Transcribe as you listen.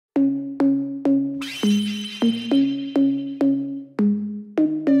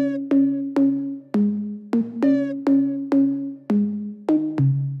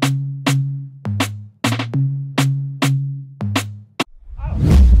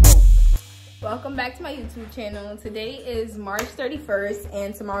welcome back to my YouTube channel. Today is March 31st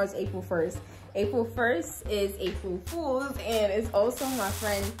and tomorrow's April 1st. April 1st is April Fool's and it's also my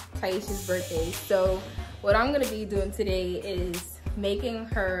friend Taisha's birthday. So what I'm gonna be doing today is making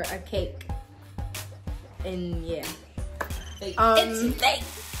her a cake. And yeah. It's fake.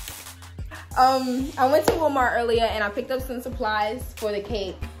 I went to Walmart earlier and I picked up some supplies for the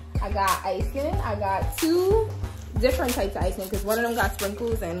cake. I got icing. I got 2 different types of icing because one of them got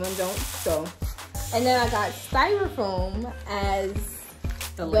sprinkles and one don't. So, and then I got styrofoam as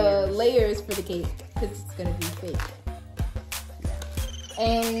the layers for the cake because it's gonna be fake.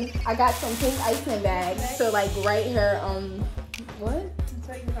 And I got some pink icing bags to like write her what?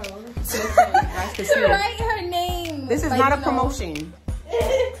 To write her name. This is like, not a promotion.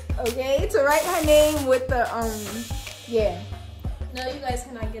 Okay, to write her name with the yeah. No, you guys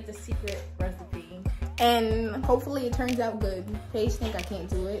cannot get the secret recipe. And hopefully it turns out good. Paige think I can't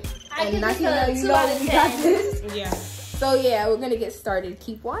do it. And not you know you got this. Yeah. So yeah, we're gonna get started.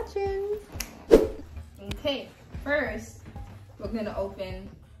 Keep watching. Okay, first we're gonna open.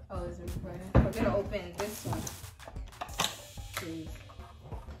 Oh, is it recording? We're gonna open this one. Please.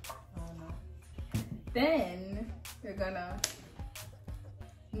 Oh no. Then we're gonna.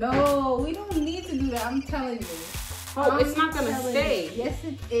 No, we don't need to do that. I'm telling you. Oh, it's not gonna stay. Yes,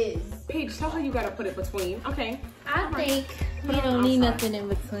 it is. Paige, tell her you gotta put it between. Okay. I think we don't need nothing in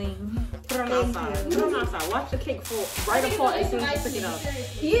between. Put it on outside. Put it on outside. Watch the cake fall right apart as soon as you pick it up.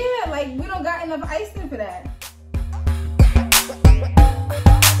 Yeah, like we don't got enough icing for that.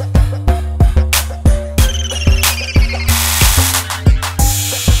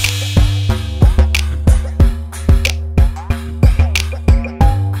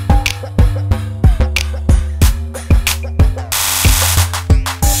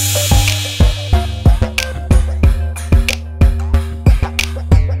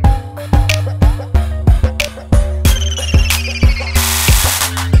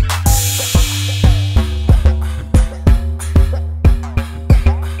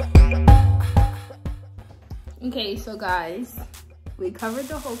 Okay, so guys, we covered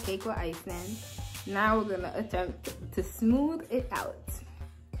the whole cake with icing. Now we're gonna attempt to smooth it out.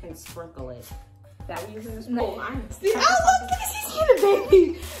 And sprinkle it. That we using this No. bowl. See, look at the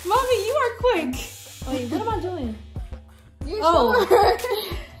baby. Mommy, you are quick. Wait, what am I doing? You Oh. sure?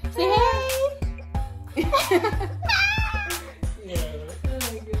 Say hey.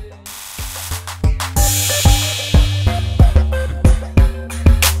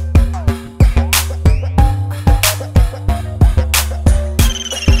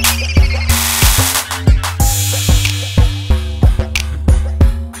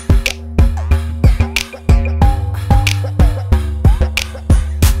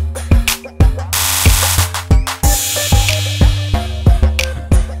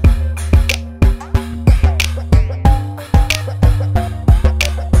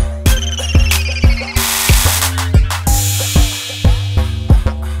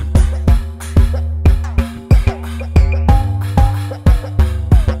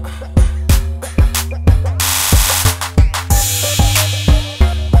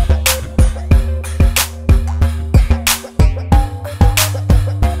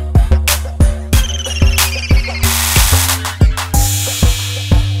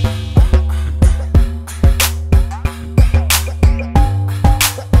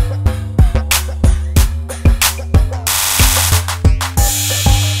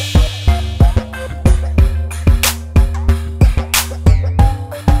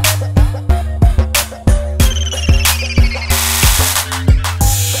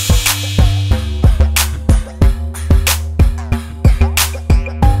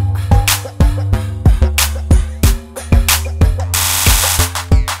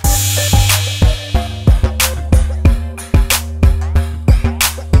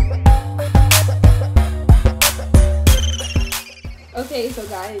 Okay, so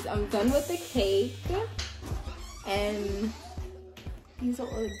guys, I'm done with the cake, and these are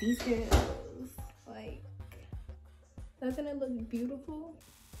all the details. Like, doesn't it look beautiful?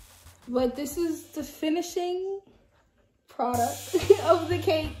 But this is the finishing product of the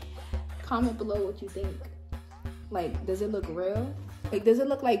cake. Comment below what you think. Like, does it look real? Like, does it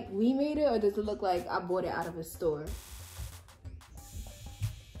look like we made it, or does it look like I bought it out of a store?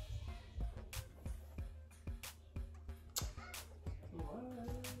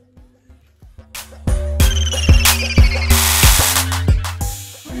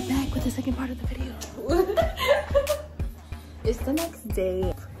 The second part of the video. It's the next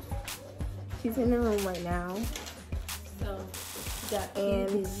day. She's in the room right now. So,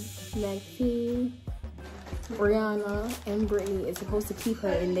 and Maxine, Brianna, and Brittany is supposed to keep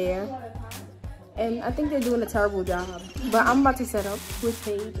her in there. And I think they're doing a terrible job. But I'm about to set up with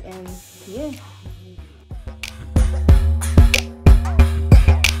Paige and yeah.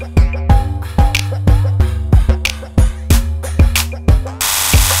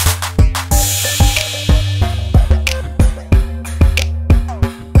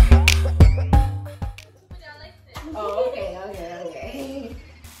 Oh, okay.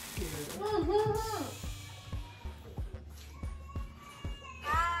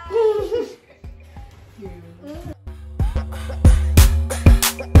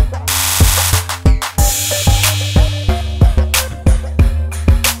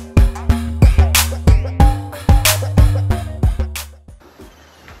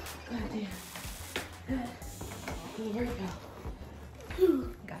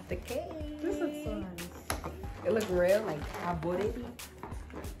 Got the cake. This looks so nice. It looks real, like I bought it.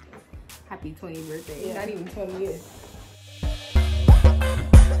 Happy 20th birthday. Yeah. Not even 20 years.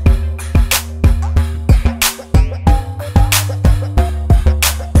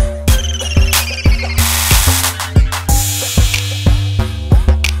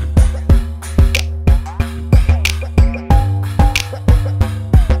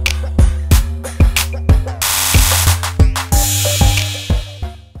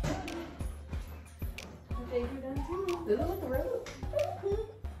 Does it look real?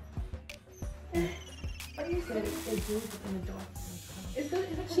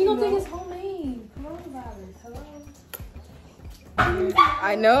 She gonna think it's homemade. Coronavirus. Hello.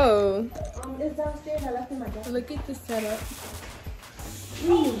 I know. It's downstairs. I left in my desk. Look at the setup.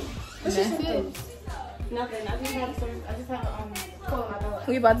 That's That's it. Nothing. I just have pull my door.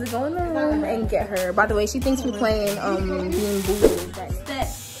 We about to go in the room and get her. By the way, she thinks we're playing being booed.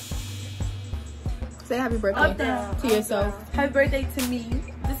 Say happy birthday Up down. to yourself. Happy birthday to me.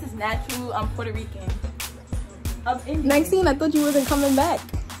 This is natural. I'm Puerto Rican. Up in 19, I thought you wasn't coming back.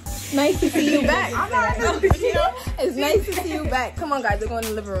 Nice to see you back. It's nice to see you back. Come on, guys, we're going to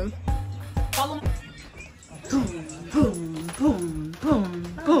the living room. Boom, boom, boom, boom,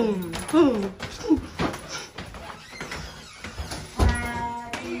 boom, boom.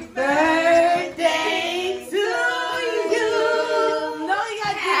 Happy birthday to you. No, you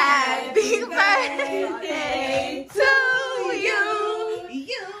got Happy birthday to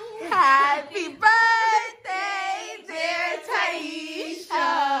you. Happy birthday, dear Taisha.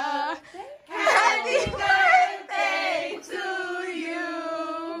 Happy birthday to you.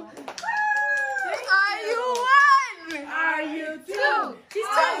 Are you one? Are you Two. She's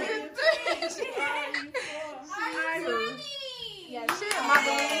Are two. you Three. Are you Yeah, shit, my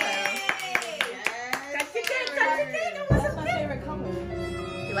balloon. Cut your cake. Cut your cake. What's my favorite color?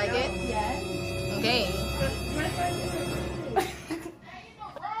 You like it? Yes. Okay.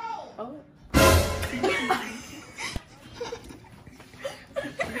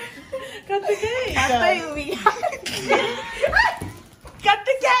 Cut the cake. Cut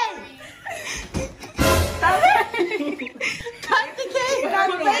the cake. Cut the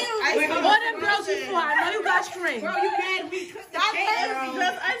cake. What them girls you for? I know you got strings. Bro, you mad? We cut the cake, bro.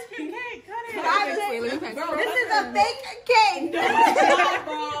 Just ice cream cake. Cut it. This is a fake cake.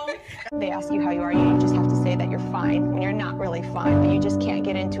 They ask you how you are, you just have to say that you're fine when you're not really fine, but you just can't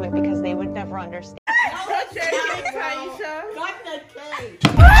get into it because they would never understand. Cut your cake, Taisha. Cut the cake.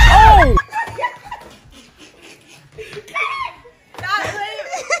 Oh!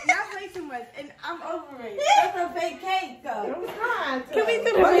 Y'all play too much, and I'm over it. That's a fake cake, though. It's not. Can we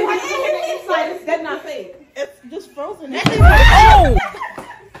do inside? That's not fake. It's just frozen. Oh!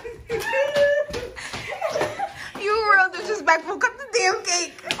 You real disrespectful. Cut the damn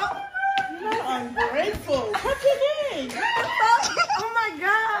cake. You're ungrateful. Cut your cake. Oh my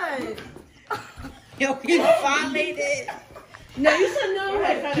god. Yo, you finally did. No, you should know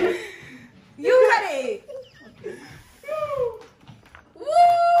how to cut it. You cut it. Woo! Yay!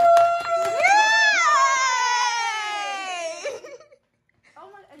 Oh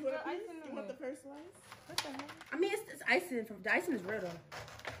my god. You want the first slice? What the heck? I mean, it's icing. The icing is real though.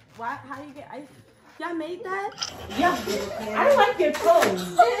 Why? How you get ice? Y'all made that? Yeah. I don't like your clothes.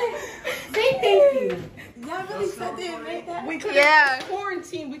 Say thank you. Y'all really said they made that? We couldn't. Yeah.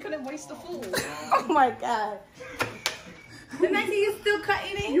 Quarantine. We couldn't waste the food. Oh my god. The next thing you still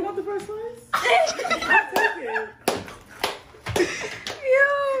cutting it. You want the first slice? I'll take it.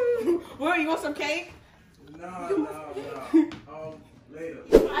 Will, you want some cake? No. Later.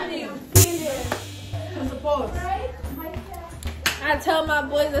 I need to be there. I'm supposed. I tell my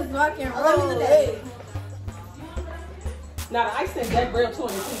boys let's rock and Roll roll. today. Now the icing is that real too.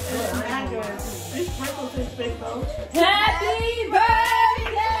 These sprinkles is fake though. Happy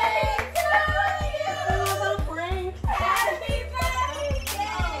birthday to you. Frank. Happy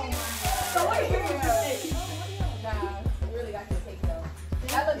birthday. So what are you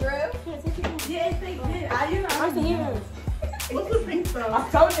What's the pink stuff? I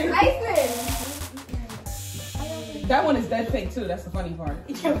told you. Iceman. That one is dead fake too. That's the funny part.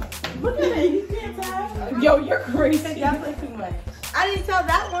 Look at it. You can't tell. Yo, you're crazy. Definitely too much. I didn't tell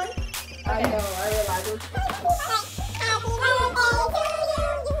that one. I know, I realized it.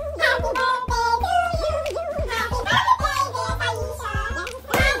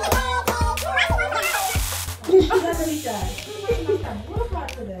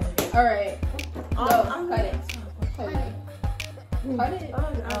 All right. No, cut it. Cut it. Cut it.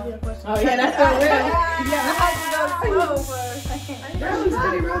 Oh yeah, that's so real. I had to go slow for a second. That was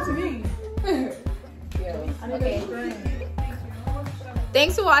pretty real to me. Okay.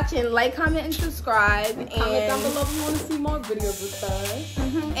 Thanks for watching. Like, comment, and subscribe. Comment down below if you want to see more videos with us.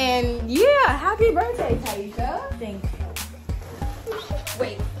 And yeah, happy birthday, Taisha. Thank you.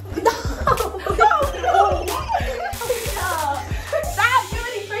 Wait. No. Stop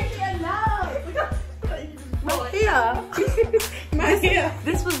doing freaking enough. My hair.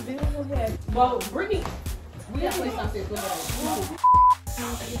 This was beautiful hair. Well, Brittany, we definitely not say good.